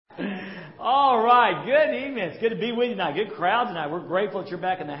All right, good evening. It's good to be with you tonight. Good crowd tonight. We're grateful that you're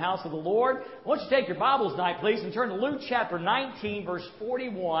back in the house of the Lord. I want you to take your Bibles tonight, please, and turn to Luke chapter 19, verse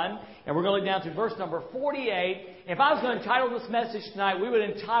 41. And we're going to look down to verse number 48. If I was going to entitle this message tonight, we would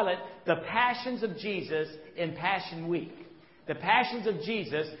entitle it, The Passions of Jesus in Passion Week. The Passions of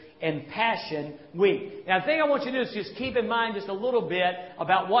Jesus in Passion Week. Now, the thing I want you to do is just keep in mind just a little bit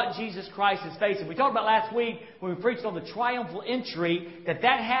about what Jesus Christ is facing. We talked about last week when we preached on the triumphal entry that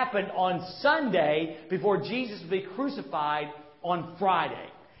happened on Sunday before Jesus would be crucified on Friday.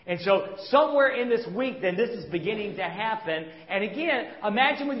 And so somewhere in this week, then, this is beginning to happen. And again,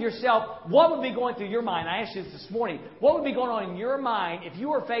 imagine with yourself, what would be going through your mind? I asked you this morning. What would be going on in your mind if you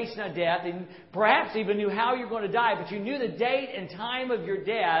were facing a death and perhaps even knew how you're going to die, but you knew the date and time of your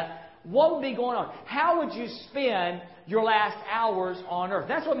death? What would be going on? How would you spend your last hours on earth?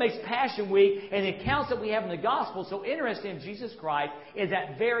 That's what makes Passion Week and the accounts that we have in the Gospel so interesting in Jesus Christ is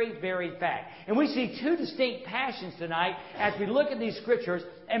that very, very fact. And we see two distinct passions tonight as we look at these Scriptures,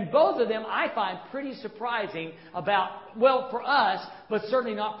 and both of them I find pretty surprising about, well, for us, but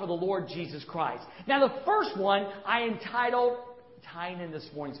certainly not for the Lord Jesus Christ. Now, the first one I entitled, tying in this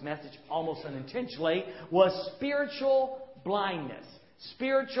morning's message almost unintentionally, was spiritual blindness.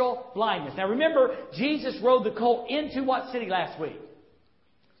 Spiritual blindness. Now remember, Jesus rode the colt into what city last week?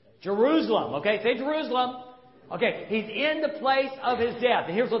 Jerusalem. Okay, say Jerusalem. Okay, he's in the place of his death.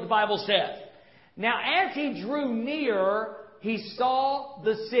 And here's what the Bible says. Now as he drew near, he saw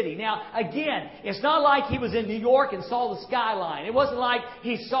the city. Now again, it's not like he was in New York and saw the skyline. It wasn't like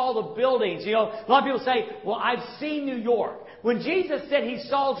he saw the buildings. You know, a lot of people say, well, I've seen New York. When Jesus said he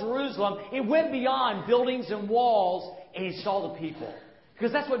saw Jerusalem, it went beyond buildings and walls, and he saw the people.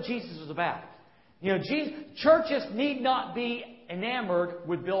 Because that's what Jesus was about. You know, churches need not be enamored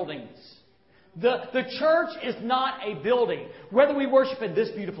with buildings. The church is not a building. Whether we worship in this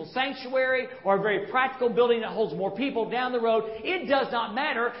beautiful sanctuary or a very practical building that holds more people down the road, it does not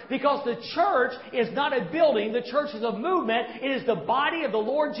matter because the church is not a building. The church is a movement. It is the body of the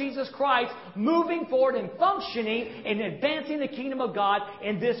Lord Jesus Christ moving forward and functioning and advancing the kingdom of God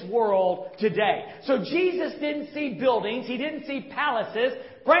in this world today. So Jesus didn't see buildings. He didn't see palaces.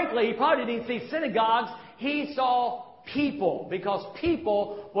 Frankly, he probably didn't see synagogues. He saw people, because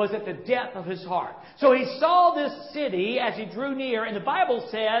people was at the depth of his heart. So he saw this city as he drew near, and the Bible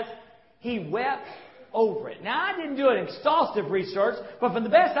says he wept over it. Now, I didn't do an exhaustive research, but from the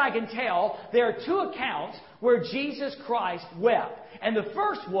best I can tell, there are two accounts where Jesus Christ wept. And the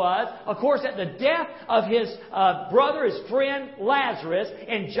first was, of course, at the death of his brother, his friend Lazarus,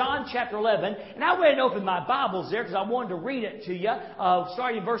 in John chapter 11. And I went and opened my Bibles there because I wanted to read it to you,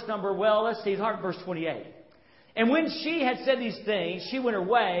 starting in verse number, verse 28. And when she had said these things, she went her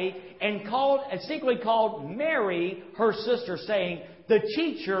way and secretly called Mary, her sister, saying, The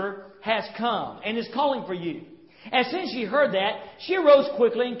teacher has come and is calling for you. As soon as she heard that, she arose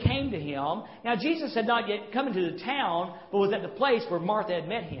quickly and came to him. Now Jesus had not yet come into the town, but was at the place where Martha had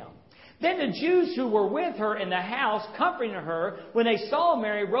met him. Then the Jews who were with her in the house, comforting her, when they saw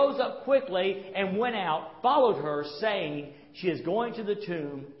Mary, rose up quickly and went out, followed her, saying, She is going to the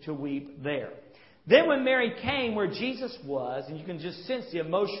tomb to weep there. Then when Mary came where Jesus was, and you can just sense the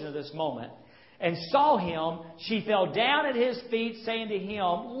emotion of this moment, and saw him, she fell down at his feet, saying to him,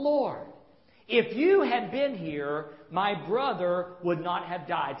 Lord, if you had been here, my brother would not have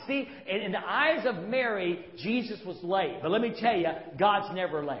died. See, in the eyes of Mary, Jesus was late. But let me tell you, God's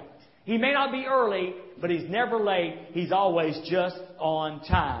never late. He may not be early, but He's never late. He's always just on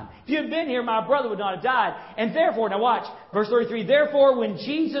time. If you had been here, my brother would not have died. And therefore, now watch, verse 33, Therefore, when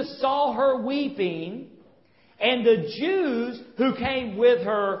Jesus saw her weeping, and the Jews who came with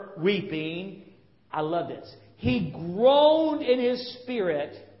her weeping, I love this, He groaned in His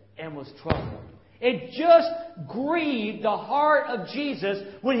spirit and was troubled. It just grieved the heart of Jesus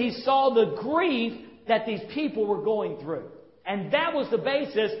when He saw the grief that these people were going through. And that was the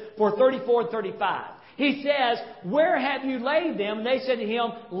basis for 34 and 35. He says, Where have you laid them? And they said to him,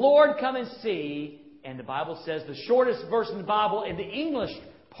 Lord, come and see. And the Bible says, the shortest verse in the Bible, in the English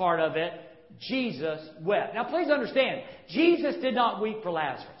part of it, Jesus wept. Now please understand, Jesus did not weep for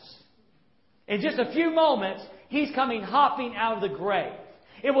Lazarus. In just a few moments, he's coming hopping out of the grave.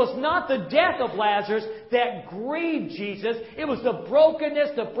 It was not the death of Lazarus that grieved Jesus. It was the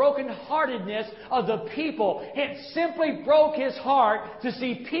brokenness, the brokenheartedness of the people. It simply broke His heart to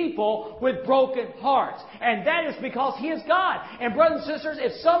see people with broken hearts. And that is because He is God. And brothers and sisters,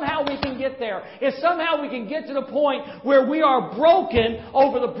 if somehow we can get there, if somehow we can get to the point where we are broken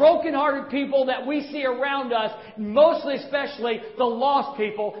over the brokenhearted people that we see around us, mostly especially the lost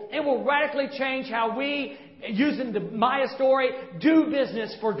people, it will radically change how we using the Maya story, do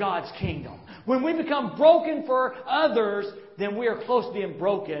business for God's kingdom. When we become broken for others, then we are close to being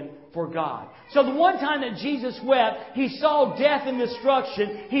broken for God. So the one time that Jesus wept, He saw death and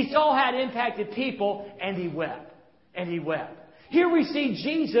destruction. He saw how it impacted people, and He wept. And He wept. Here we see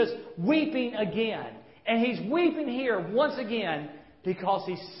Jesus weeping again. And He's weeping here once again because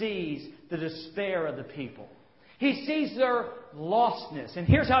He sees the despair of the people. He sees their lostness. And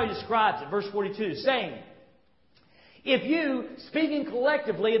here's how He describes it. Verse 42, saying, if you, speaking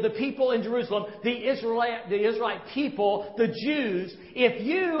collectively of the people in Jerusalem, the Israelite people, the Jews, if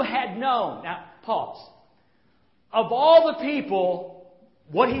you had known, now pause, of all the people,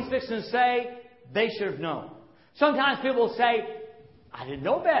 what He's fixing to say, they should have known. Sometimes people will say, I didn't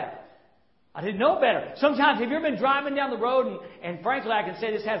know better. I didn't know better. Sometimes, have you ever been driving down the road, and frankly, I can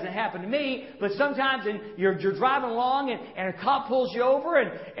say this hasn't happened to me, but sometimes you're driving along and a cop pulls you over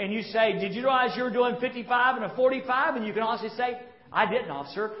and you say, did you realize you were doing 55 and a 45? And you can honestly say, I didn't,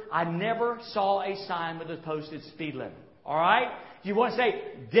 officer. I never saw a sign with a posted speed limit. All right? You want to say,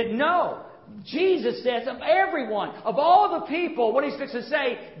 didn't know. Jesus says of everyone, of all the people, what He's fixing to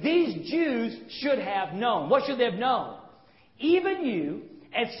say, these Jews should have known. What should they have known? Even you,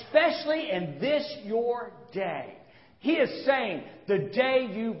 especially in this your day. He is saying, the day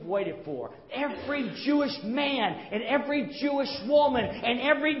you've waited for. Every Jewish man and every Jewish woman and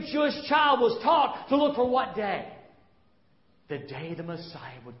every Jewish child was taught to look for what day? The day the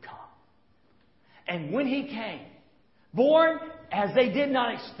Messiah would come. And when He came, born as they did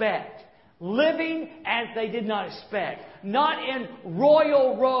not expect, living as they did not expect, not in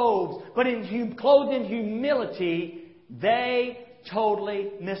royal robes, but clothed in humility, they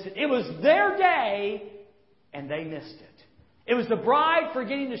totally missed it. It was their day, and they missed it. It was the bride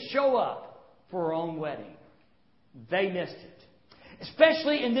forgetting to show up for her own wedding. They missed it.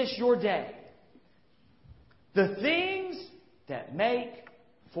 Especially in this your day. The things that make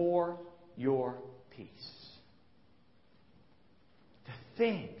for your peace. The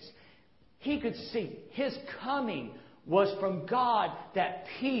things. He could see His coming was from God, that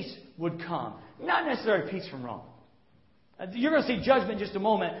peace would come. Not necessarily peace from Rome. You're going to see judgment in just a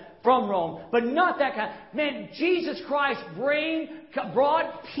moment from Rome, but not that kind. Man, Jesus Christ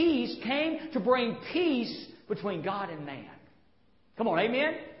brought peace, came to bring peace between God and man. Come on,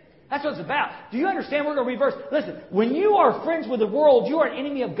 amen? That's what it's about. Do you understand? We're going to reverse. Listen, when you are friends with the world, you are an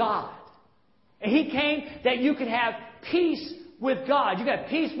enemy of God. And He came that you could have peace with God. You got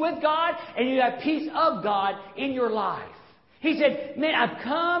peace with God, and you have peace of God in your life. He said, man, I've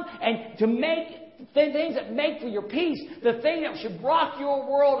come and to make the things that make for your peace, the thing that should rock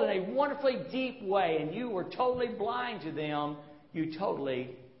your world in a wonderfully deep way, and you were totally blind to them, you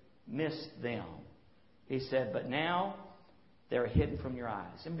totally missed them. He said, but now they're hidden from your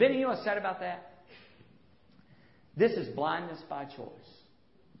eyes. And Benny, you know what's sad about that? This is blindness by choice.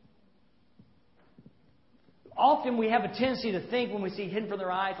 Often we have a tendency to think when we see hidden from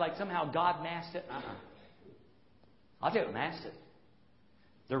their eyes like somehow God masked it. I'll tell you what masked it.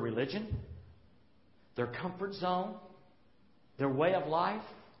 Their religion, their comfort zone, their way of life.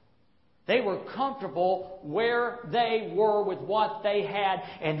 They were comfortable where they were with what they had,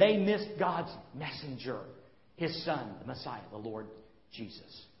 and they missed God's messenger, His Son, the Messiah, the Lord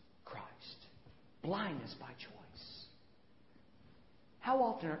Jesus Christ. Blindness by choice. How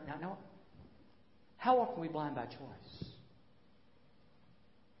often are we blind by choice?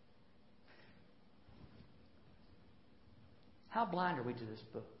 How blind are we to this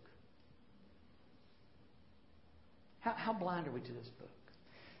book? How blind are we to this book?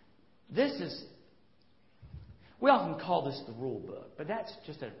 We often call this the rule book, but that's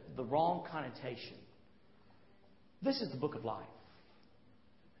just the wrong connotation. This is the book of life.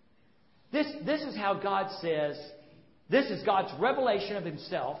 This is how God says, this is God's revelation of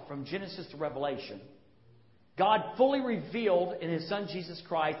Himself from Genesis to Revelation. God fully revealed in His Son Jesus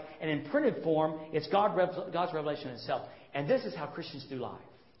Christ, and in printed form, it's God's revelation of Himself. And this is how Christians do life.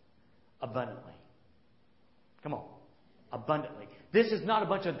 Abundantly. Come on. Abundantly. This is not a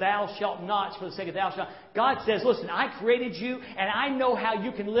bunch of thou shalt nots for the sake of thou shalt. God says, listen, I created you, and I know how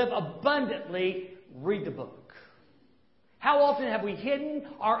you can live abundantly. Read the book. How often have we hidden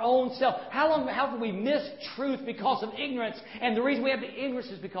our own self? How have we missed truth because of ignorance? And the reason we have the ignorance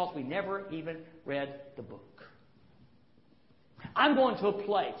is because we never even read the book. I'm going to a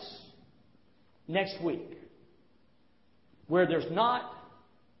place next week where there's not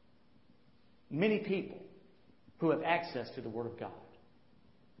many people who have access to the Word of God.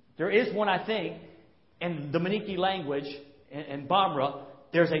 There is one, I think, in the Maniki language, in Bamra,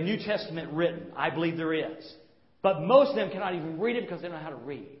 there's a New Testament written. I believe there is. But most of them cannot even read it because they don't know how to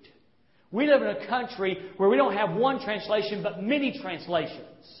read. We live in a country where we don't have one translation but many translations.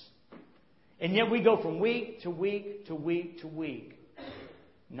 And yet we go from week to week to week to week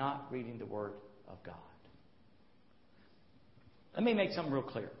not reading the Word of God. Let me make something real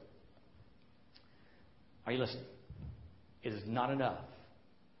clear. Are you listening? It is not enough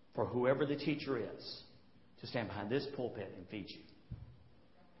for whoever the teacher is to stand behind this pulpit and feed you.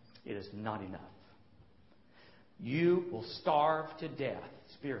 It is not enough. You will starve to death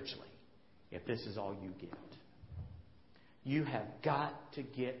spiritually if this is all you get. You have got to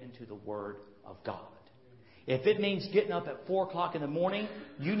get into the Word of God. If it means getting up at 4 o'clock in the morning,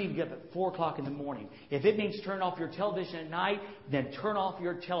 you need to get up at 4 o'clock in the morning. If it means turning off your television at night, then turn off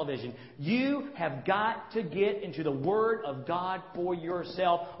your television. You have got to get into the Word of God for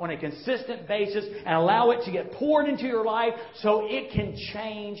yourself on a consistent basis and allow it to get poured into your life so it can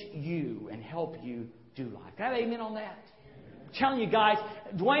change you and help you do life. Can I have an amen on that? I'm telling you guys,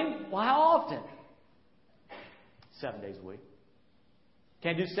 Dwayne, well, how often? 7 days a week.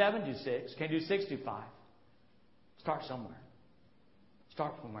 Can't do 7, do 6. Can't do 6, do 5. Start somewhere.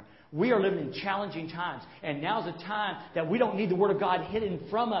 Start somewhere. We are living in challenging times. And now's the time that we don't need the Word of God hidden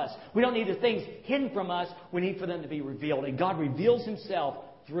from us. We don't need the things hidden from us. We need for them to be revealed. And God reveals Himself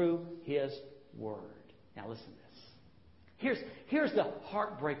through His Word. Now listen to this. Here's the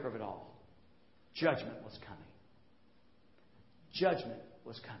heartbreaker of it all. Judgment was coming. Judgment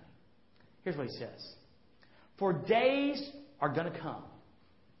was coming. Here's what He says. For days are going to come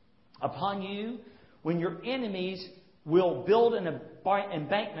upon you when your enemies will build an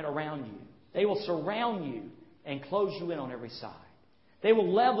embankment around you. They will surround you and close you in on every side. They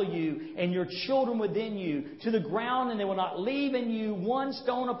will level you and your children within you to the ground, and they will not leave in you one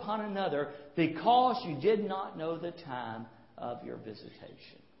stone upon another, because you did not know the time of your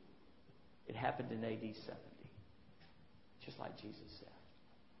visitation. It happened in AD 70, just like Jesus said.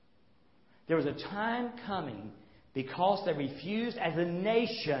 There was a time coming because they refused as a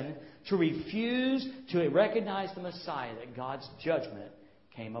nation to refuse to recognize the Messiah, that God's judgment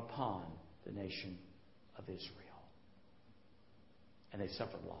came upon the nation of Israel. And they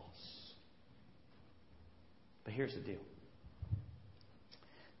suffered loss. But here's the deal.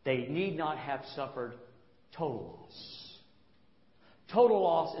 They need not have suffered total loss. Total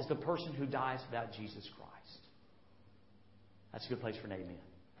loss is the person who dies without Jesus Christ. That's a good place for an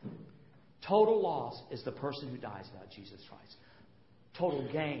amen. Total loss is the person who dies without Jesus Christ. Total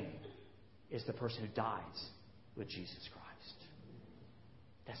gain is the person who dies with Jesus Christ.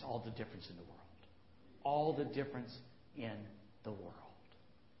 That's all the difference in the world. All the difference in the world.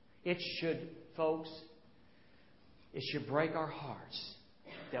 It should, folks, it should break our hearts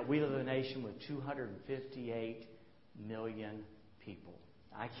that we live in a nation with 258 million people.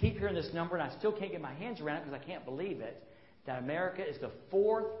 I keep hearing this number and I still can't get my hands around it because I can't believe it, that America is the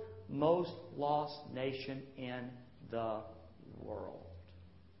 4th most lost nation in the world.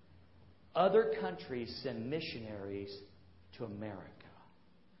 Other countries send missionaries to America,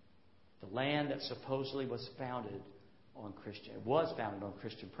 the land that supposedly was founded on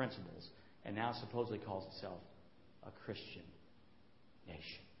Christian principles, and now supposedly calls itself a Christian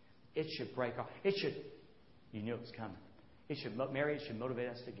nation. It should break off. It should. You knew it was coming. It should motivate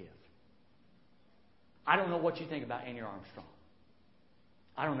us to give. I don't know what you think about Annie Armstrong.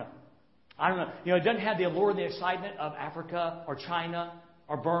 I don't know. You know, it doesn't have the allure and the excitement of Africa or China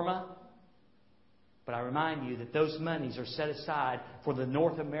or Burma. But I remind you that those monies are set aside for the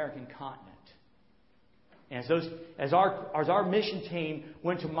North American continent. And as our mission team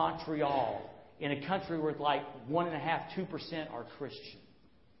went to Montreal, in a country where like 1.5–2% are Christian.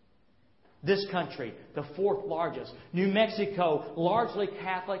 This country, the 4th largest. New Mexico, largely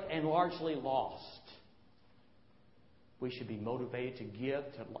Catholic and largely lost. We should be motivated to give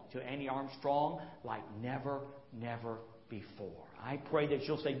to Annie Armstrong like never before. I pray that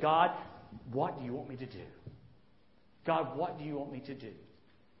you'll say, God, what do you want me to do? God, what do you want me to do?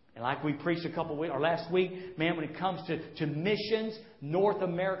 And like we preached last week, man, when it comes to missions, North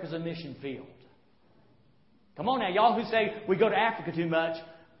America's a mission field. Come on now, y'all who say we go to Africa too much,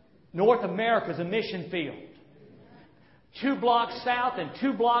 North America's a mission field. 2 blocks south and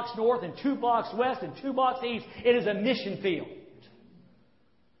 2 blocks north and 2 blocks west and 2 blocks east. It is a mission field.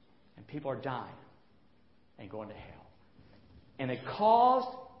 And people are dying and going to hell. And it caused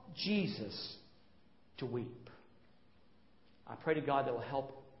Jesus to weep. I pray to God that will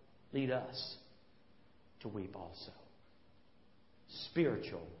help lead us to weep also.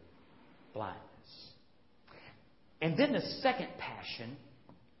 Spiritual blindness. And then the second passion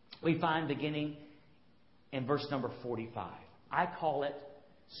we find beginning in verse number 45. I call it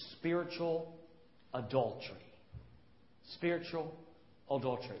spiritual adultery. Spiritual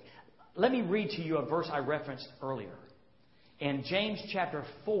adultery. Let me read to you a verse I referenced earlier. In James chapter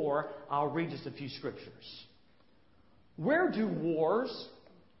 4, I'll read just a few scriptures. Where do wars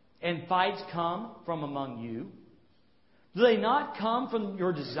and fights come from among you? Do they not come from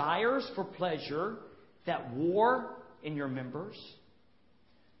your desires for pleasure that war in your members?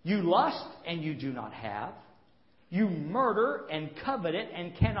 You lust and you do not have. You murder and covet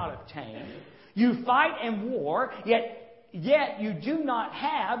and cannot obtain. You fight and war, yet you do not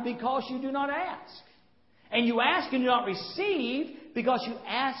have because you do not ask. And you ask and do not receive because you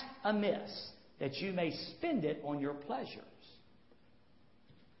ask amiss, that you may spend it on your pleasures.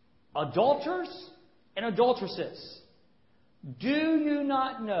 Adulterers and adulteresses, do you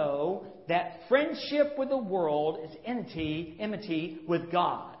not know that friendship with the world is enmity with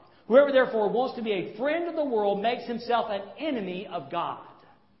God? Whoever therefore wants to be a friend of the world makes himself an enemy of God.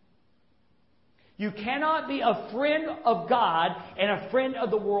 You cannot be a friend of God and a friend of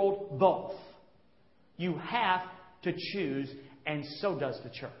the world both. You have to choose, and so does the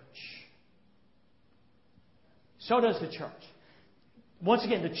church. So does the church. Once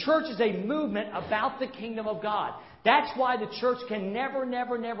again, the church is a movement about the kingdom of God. That's why the church can never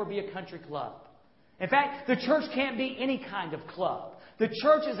be a country club. In fact, the church can't be any kind of club. The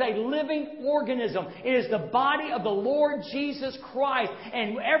church is a living organism. It is the body of the Lord Jesus Christ.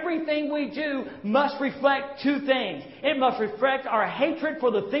 And everything we do must reflect two things. It must reflect our hatred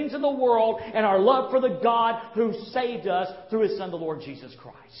for the things of the world and our love for the God who saved us through His Son, the Lord Jesus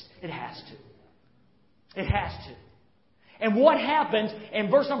Christ. It has to. It has to. And what happens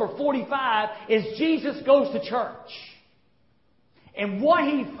in verse number 45 is Jesus goes to church. And what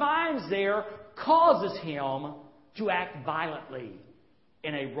He finds there causes Him to act violently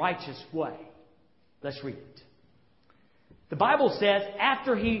in a righteous way. Let's read it. The Bible says,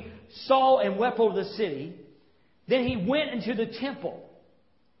 after He saw and wept over the city, then He went into the temple.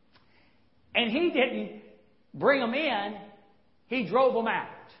 And He didn't bring them in, He drove them out.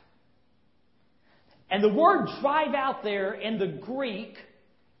 And the word drive out there in the Greek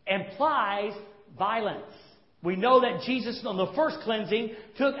implies violence. We know that Jesus, on the first cleansing,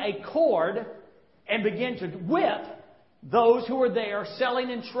 took a cord and began to whip those who were there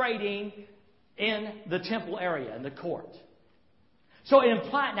selling and trading in the temple area, in the court. So it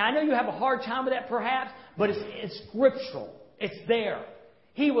implies, now I know you have a hard time with that perhaps, but it's scriptural. It's there.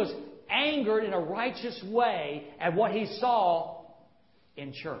 He was angered in a righteous way at what he saw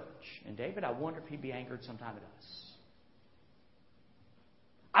in church. And David, I wonder if he'd be angered sometime at us.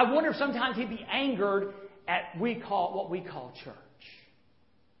 I wonder if sometimes he'd be angered at what we call church.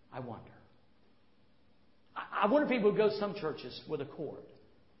 I wonder. I wonder if he would go to some churches with a cord.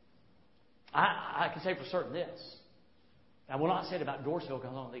 I can say for certain this. I will not say it about Dorsville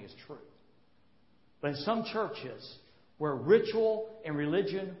because I don't think it's true. But in some churches where ritual and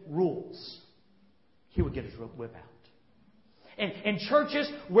religion rules, he would get his whip out. In churches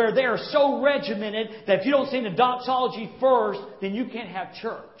where they are so regimented that if you don't sing the doxology first, then you can't have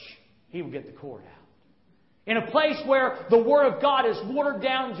church, he will get the cord out. In a place where the Word of God is watered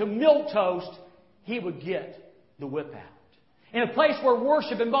down to milquetoast, he would get the whip out. In a place where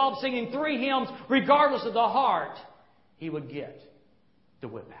worship involved singing 3 hymns regardless of the heart, he would get the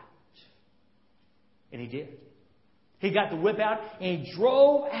whip out. And he did. He got the whip out and he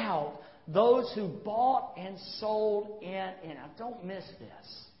drove out those who bought and sold in. And now, don't miss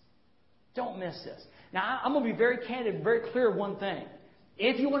this. Don't miss this. Now, I'm going to be very candid, very clear of one thing.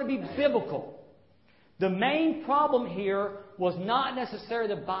 If you want to be biblical, the main problem here was not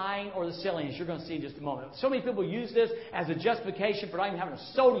necessarily the buying or the selling, as you're going to see in just a moment. So many people use this as a justification for not even having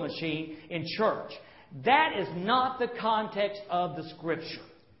a soda machine in church. That is not the context of the Scripture.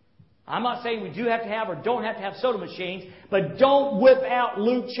 I'm not saying we do have to have or don't have to have soda machines, but don't whip out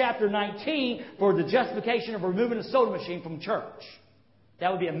Luke chapter 19 for the justification of removing a soda machine from church.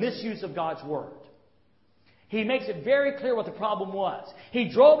 That would be a misuse of God's Word. He makes it very clear what the problem was. He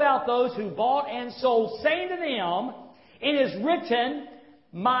drove out those who bought and sold, saying to them, "It is written,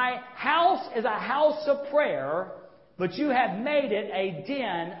 my house is a house of prayer, but you have made it a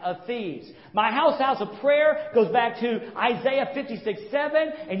den of thieves." My house of prayer goes back to Isaiah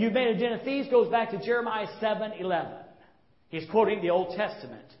 56:7, and you've made a den of thieves goes back to Jeremiah 7:11. He's quoting the Old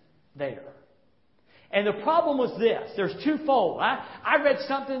Testament there. And the problem was this. There's twofold. I read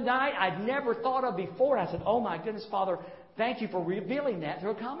something tonight I'd never thought of before. And I said, oh my goodness, Father, thank you for revealing that through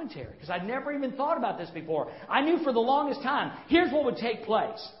a commentary. Because I'd never even thought about this before. I knew for the longest time, here's what would take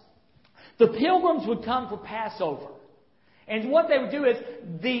place. The pilgrims would come for Passover. And what they would do is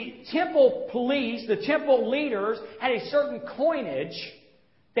the temple police, the temple leaders, had a certain coinage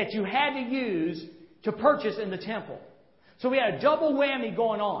that you had to use to purchase in the temple. So we had a double whammy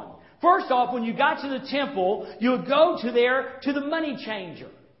going on. First off, when you got to the temple, you would go to the money changer.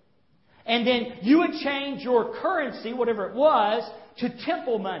 And then you would change your currency, whatever it was, to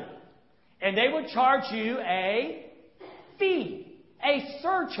temple money. And they would charge you a fee, a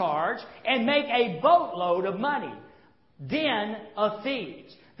surcharge, and make a boatload of money. Den of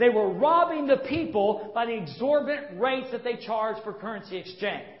thieves. They were robbing the people by the exorbitant rates that they charged for currency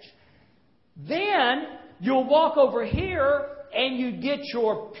exchange. Then you'll walk over here and you get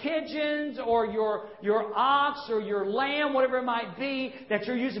your pigeons or your ox or your lamb, whatever it might be, that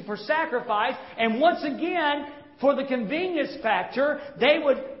you're using for sacrifice. And once again, for the convenience factor, they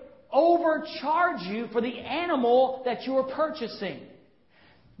would overcharge you for the animal that you were purchasing.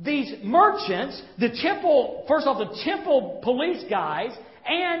 These merchants, first off, the temple police guys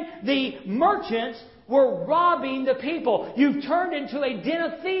and the merchants were robbing the people. You've turned into a den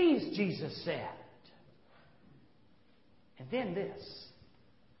of thieves, Jesus said. And then this.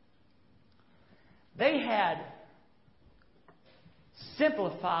 They had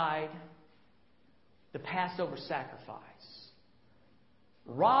simplified the Passover sacrifice,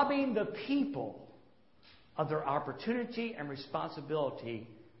 robbing the people of their opportunity and responsibility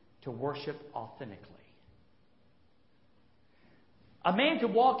to worship authentically. A man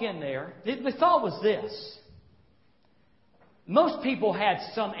could walk in there. The thought was this. Most people had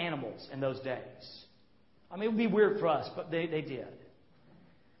some animals in those days. I mean, it would be weird for us, but they did.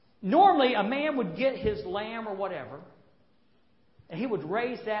 Normally, a man would get his lamb or whatever, and he would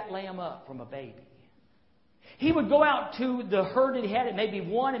raise that lamb up from a baby. He would go out to the herd that he had. It may be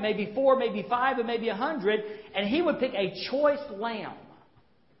 1, it may be 4, it may be 5, it may be 100, and he would pick a choice lamb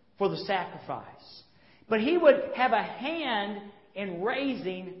for the sacrifice. But he would have a hand in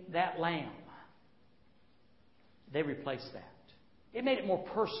raising that lamb. They replaced that. It made it more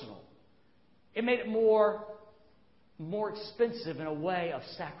personal. It made it more expensive in a way of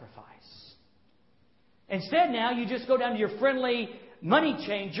sacrifice. Instead, now you just go down to your friendly money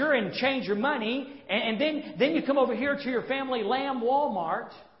changer and change your money, and then you come over here to your family lamb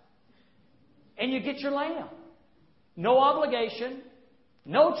Walmart, and you get your lamb. No obligation,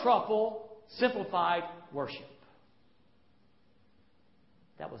 no trouble, simplified worship.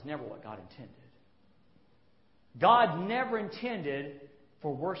 That was never what God intended. God never intended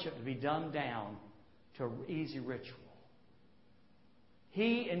for worship to be dumbed down to an easy ritual.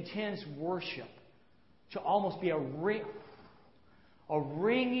 He intends worship to almost be a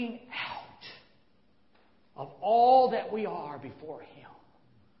ringing out of all that we are before Him.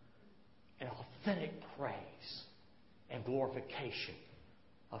 An authentic praise and glorification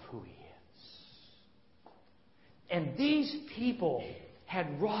of who He is. And these people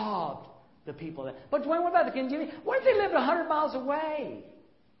had robbed the people. But what about the King Jimmy? What if they lived 100 miles away?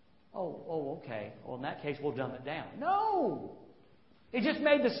 Oh, okay. Well, in that case, we'll dumb it down. No! It just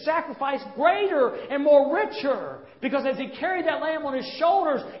made the sacrifice greater and more richer. Because as he carried that lamb on his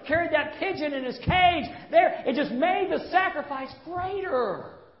shoulders, carried that pigeon in his cage, it just made the sacrifice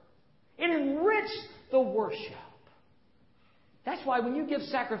greater. It enriched the worship. That's why when you give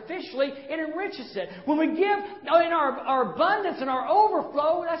sacrificially, it enriches it. When we give in our abundance and our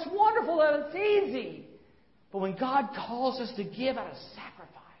overflow, that's wonderful, that it's easy. But when God calls us to give out of sacrifice,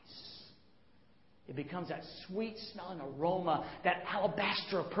 it becomes that sweet-smelling aroma, that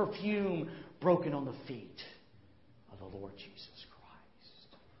alabaster perfume broken on the feet of the Lord Jesus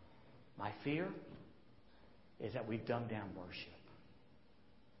Christ. My fear is that we've dumbed down worship.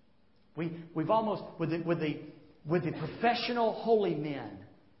 We've almost, with the professional holy men,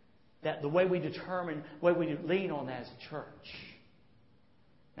 that the way we determine, the way we lean on that as a church.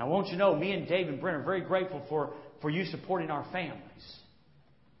 Now, won't you know, me and Dave and Brent are very grateful for you supporting our families.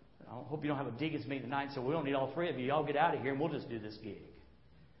 I hope you don't have a deacons meeting tonight, so we don't need all three of you. Y'all get out of here and we'll just do this gig.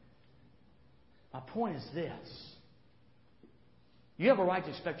 My point is this. You have a right to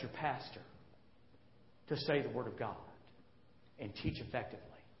expect your pastor to say the Word of God and teach effectively.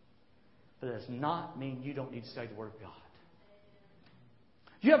 But that does not mean you don't need to study the Word of God.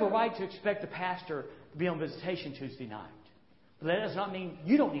 You have a right to expect the pastor to be on visitation Tuesday night. But that does not mean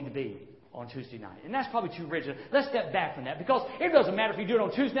you don't need to be on Tuesday night. And that's probably too rigid. Let's step back from that. Because it doesn't matter if you do it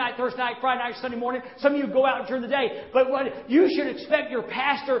on Tuesday night, Thursday night, Friday night, Sunday morning. Some of you go out during the day. But you should expect your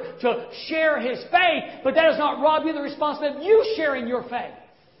pastor to share his faith. But that does not rob you of the responsibility of you sharing your faith.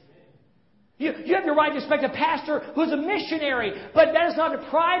 You have the right to expect a pastor who's a missionary, but that does not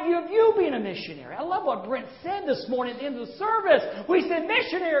deprive you of you being a missionary. I love what Brent said this morning at the end of the service. We send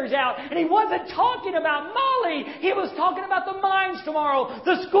missionaries out, and he wasn't talking about Molly. He was talking about the mines tomorrow,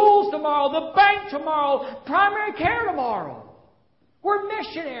 the schools tomorrow, the bank tomorrow, primary care tomorrow. We're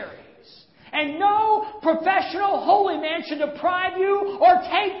missionaries. And no professional holy man should deprive you or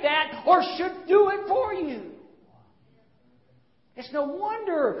take that or should do it for you. It's no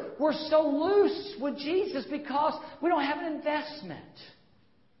wonder we're so loose with Jesus because we don't have an investment.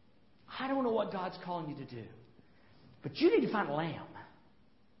 I don't know what God's calling you to do. But you need to find a lamb.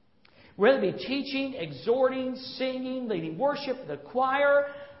 Whether it be teaching, exhorting, singing, leading worship, the choir,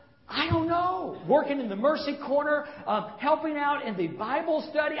 I don't know. Working in the mercy corner, helping out in the Bible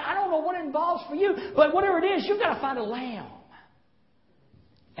study. I don't know what it involves for you. But whatever it is, you've got to find a lamb.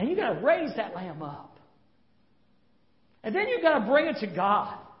 And you've got to raise that lamb up. And then you've got to bring it to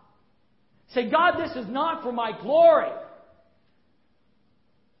God. Say, God, this is not for my glory,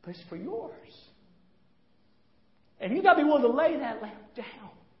 but it's for yours. And you've got to be willing to lay that lamb down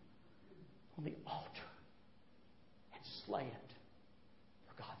on the altar and slay it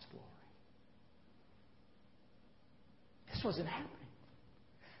for God's glory. This wasn't happening.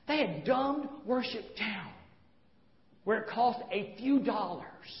 They had dumbed worship down where it cost a few dollars.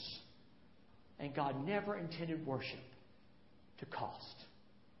 And God never intended worship to cost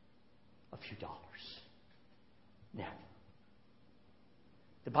a few dollars. Never.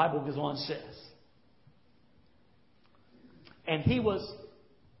 The Bible goes on and says, and he was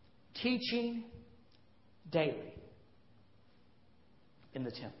teaching daily in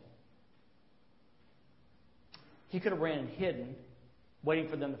the temple. He could have ran and hidden, waiting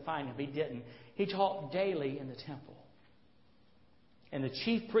for them to find him. He didn't. He taught daily in the temple. And the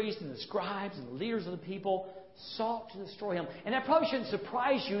chief priests and the scribes and the leaders of the people sought to destroy him. And that probably shouldn't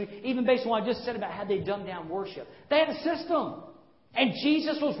surprise you, even based on what I just said about how they dumbed down worship. They had a system. And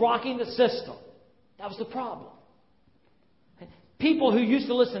Jesus was rocking the system. That was the problem. People who used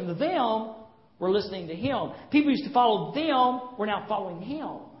to listen to them were listening to him. People who used to follow them were now following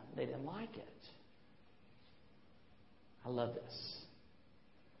him. They didn't like it. I love this.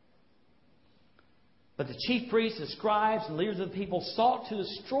 But the chief priests, the scribes, and leaders of the people sought to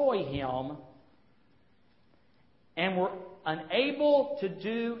destroy him and were unable to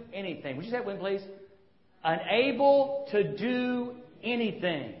do anything. Would you say that with me, please? Unable to do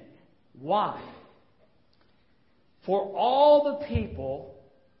anything. Why? For all the people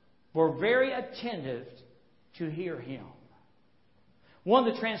were very attentive to hear him. One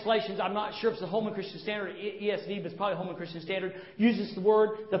of the translations, I'm not sure if it's the Holman Christian Standard or ESV, but it's probably Holman Christian Standard, uses the word,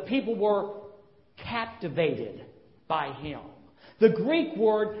 the people were captivated by him. The Greek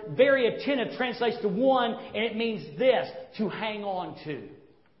word, very attentive, translates to one, and it means this, to hang on to.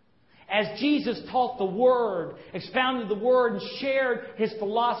 As Jesus taught the Word, expounded the Word, and shared His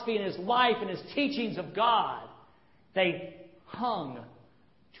philosophy and His life and His teachings of God, they hung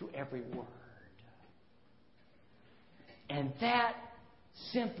to every word. And that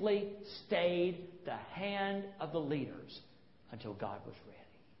simply stayed the hand of the leaders until God was ready.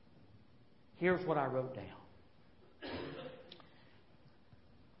 Here's what I wrote down.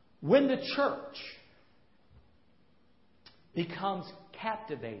 When the church becomes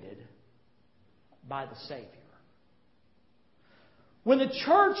captivated by the Savior, when the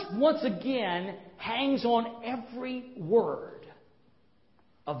church once again hangs on every word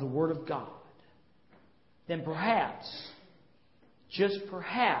of the Word of God, then perhaps, just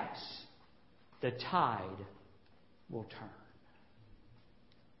perhaps, the tide will turn.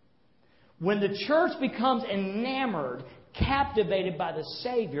 When the church becomes enamored, captivated by the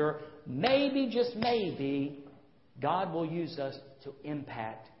Savior, maybe, just maybe, God will use us to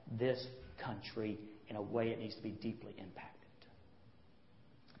impact this country in a way it needs to be deeply impacted.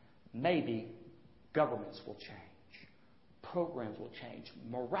 Maybe governments will change. Programs will change.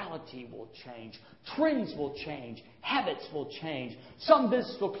 Morality will change. Trends will change. Habits will change. Some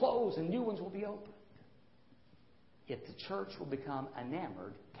businesses will close and new ones will be opened. If the church will become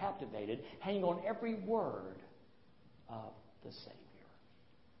enamored, captivated, hanging on every word of the Savior.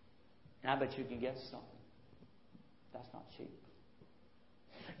 And I bet you can guess something. That's not cheap.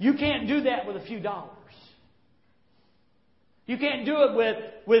 You can't do that with a few dollars. You can't do it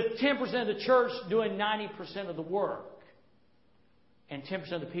with 10% of the church doing 90% of the work and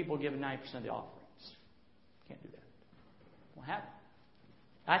 10% of the people giving 90% of the offerings. Can't do that. Won't happen.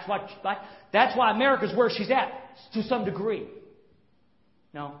 That's why America's where she's at to some degree.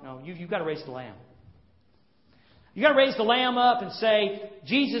 No, you've got to raise the lamb. You've got to raise the lamb up and say,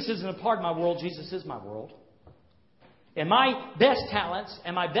 Jesus isn't a part of my world, Jesus is my world. And my best talents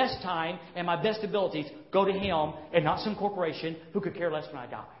and my best time and my best abilities go to Him and not some corporation who could care less when I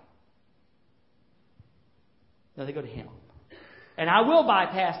die. No, they go to Him. And I will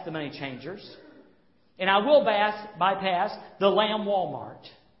bypass the money changers. And I will bypass the Lamb Walmart.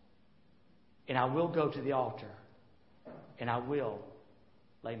 And I will go to the altar. And I will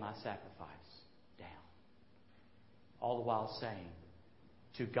lay my sacrifice all the while saying,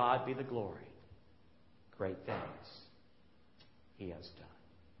 to God be the glory, great things He has done.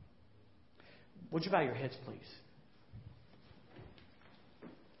 Would you bow your heads, please?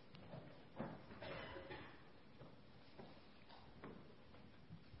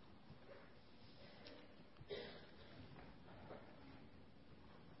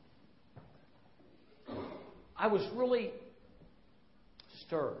 I was really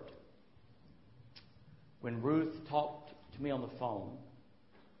stirred when Ruth talked to me on the phone.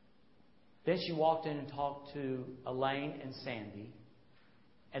 Then she walked in and talked to Elaine and Sandy,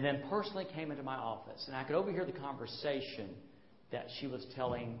 and then personally came into my office. And I could overhear the conversation that she was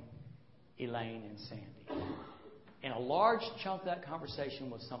telling Elaine and Sandy. And a large chunk of that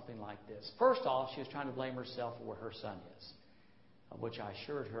conversation was something like this. First off, she was trying to blame herself for where her son is, of which I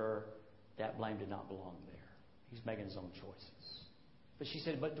assured her that blame did not belong there. He's making his own choices. But she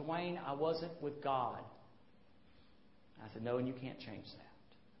said, but Dwayne, I wasn't with God. I said, no, and you can't change that.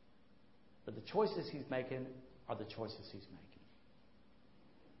 But the choices he's making are the choices he's making.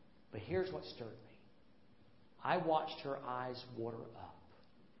 But here's what stirred me. I watched her eyes water up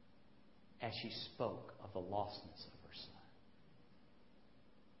as she spoke of the lostness of her son.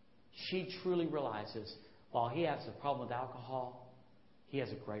 She truly realizes while he has a problem with alcohol, he has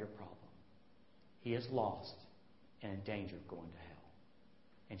a greater problem. He is lost and in danger of going to hell.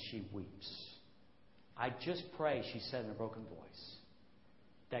 And she weeps. I just pray, she said in a broken voice,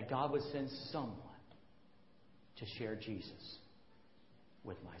 that God would send someone to share Jesus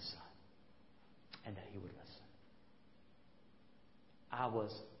with my son and that he would listen. I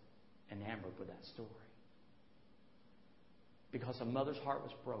was enamored with that story because a mother's heart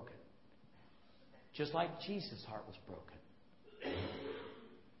was broken, just like Jesus' heart was broken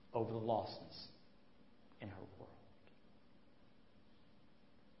over the lostness in her world.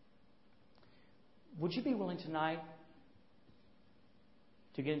 Would you be willing tonight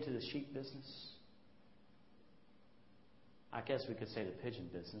to get into the sheep business? I guess we could say the pigeon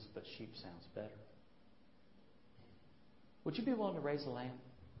business, but sheep sounds better. Would you be willing to raise a lamb?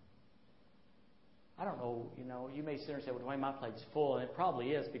 I don't know, you may sit there and say, well, Dwayne, my plate's full, and it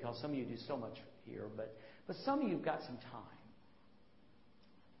probably is because some of you do so much here, but some of you have got some time.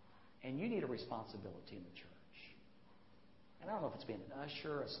 And you need a responsibility in the church. And I don't know if it's being an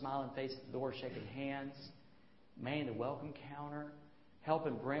usher, a smiling face at the door, shaking hands, manning the welcome counter,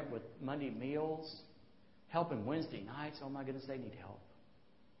 helping Brent with Monday meals, helping Wednesday nights. Oh my goodness, they need help.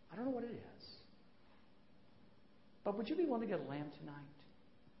 I don't know what it is. But would you be willing to get a lamb tonight?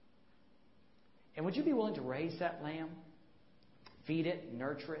 And would you be willing to raise that lamb, feed it,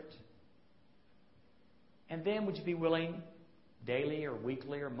 nurture it? And then would you be willing, daily or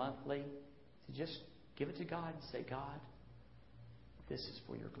weekly or monthly, to just give it to God and say, God, this is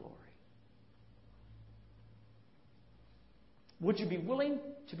for your glory? Would you be willing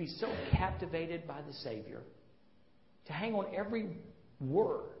to be so captivated by the Savior, to hang on every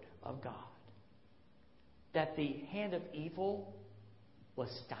word of God, that the hand of evil was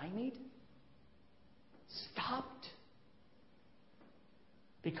stymied, stopped,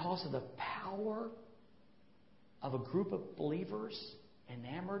 because of the power of a group of believers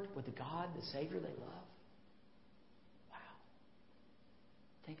enamored with the God, the Savior they love? Wow.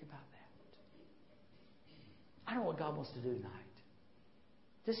 Think about that. I don't know what God wants to do tonight.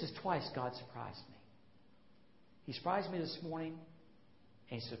 This is twice God surprised me. He surprised me this morning,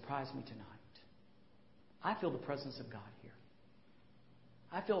 and He surprised me tonight. I feel the presence of God here.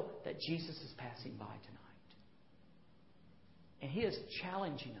 I feel that Jesus is passing by tonight. And He is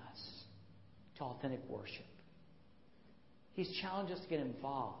challenging us to authentic worship. He's challenged us to get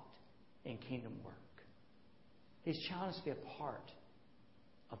involved in kingdom work. He's challenged us to be a part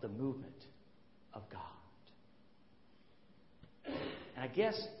of the movement of God. And I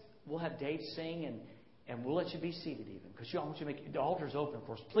guess we'll have Dave sing, and we'll let you be seated even, because I want you to make the altar's open, of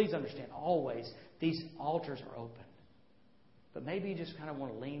course. Please understand, always, these altars are open. But maybe you just kind of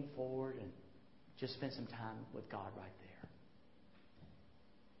want to lean forward and just spend some time with God right there.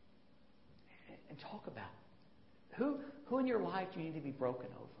 And talk about who in your life do you need to be broken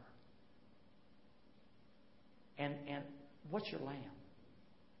over? And what's your lamb?